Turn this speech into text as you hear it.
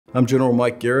I'm General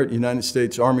Mike Garrett, United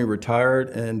States Army retired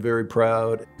and very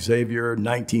proud Xavier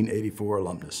 1984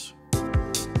 alumnus.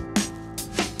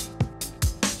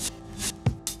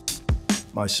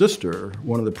 My sister,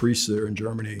 one of the priests there in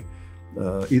Germany,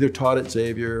 either taught at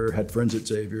Xavier, had friends at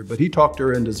Xavier, but he talked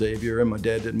her into Xavier, and my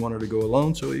dad didn't want her to go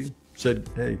alone, so he said,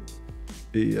 hey,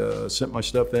 he sent my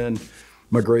stuff in.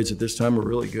 My grades at this time were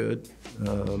really good,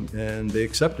 and they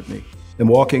accepted me. And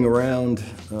walking around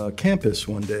campus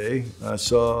one day, I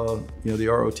saw the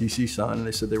ROTC sign, and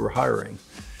they said they were hiring.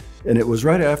 And it was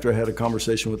right after I had a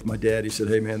conversation with my dad. He said,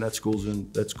 hey man, that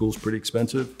school's pretty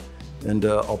expensive, and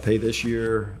I'll pay this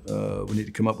year. We need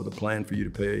to come up with a plan for you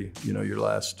to pay your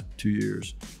last 2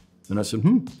 years. And I said,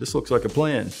 this looks like a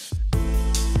plan.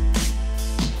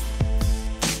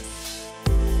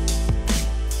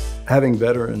 Having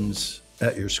veterans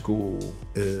at your school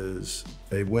is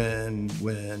a win,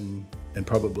 and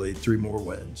probably 3 more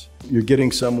wins. You're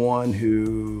getting someone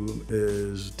who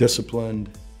is disciplined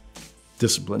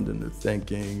in their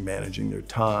thinking, managing their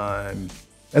time,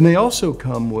 and they also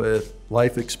come with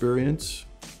life experience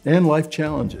and life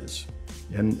challenges.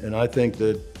 And I think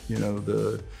that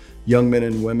the young men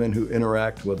and women who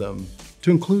interact with them,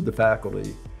 to include the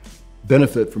faculty,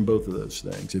 benefit from both of those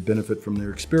things. They benefit from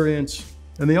their experience,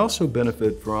 and they also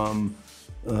benefit from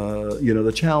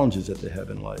the challenges that they have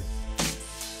in life.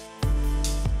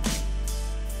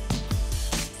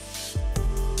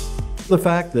 The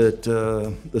fact that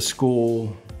the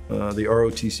school, the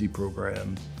ROTC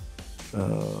program,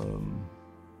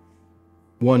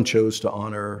 one chose to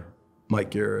honor Mike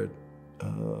Garrett,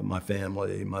 my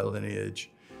family, my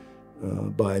lineage,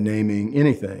 by naming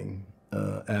anything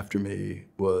after me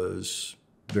was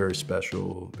very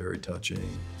special, very touching,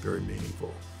 very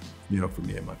meaningful, for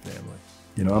me and my family.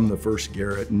 I'm the first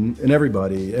Garrett, and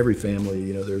every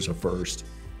family, there's a first.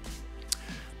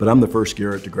 But I'm the first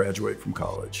Garrett to graduate from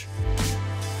college.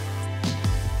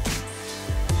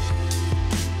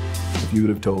 If you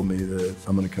would have told me that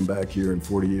I'm going to come back here in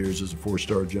 40 years as a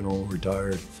 4-star general,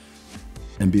 retired,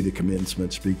 and be the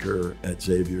commencement speaker at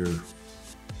Xavier,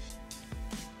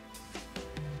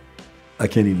 I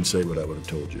can't even say what I would have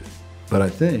told you. But I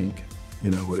think,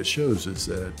 what it shows is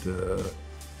that,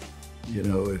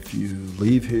 if you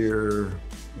leave here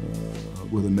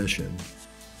with a mission,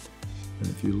 and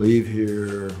if you leave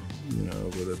here,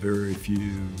 with a very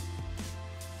few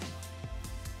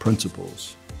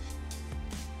principles,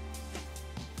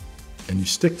 and you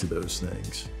stick to those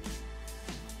things,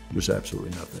 there's absolutely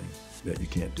nothing that you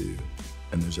can't do,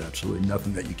 and there's absolutely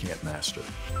nothing that you can't master.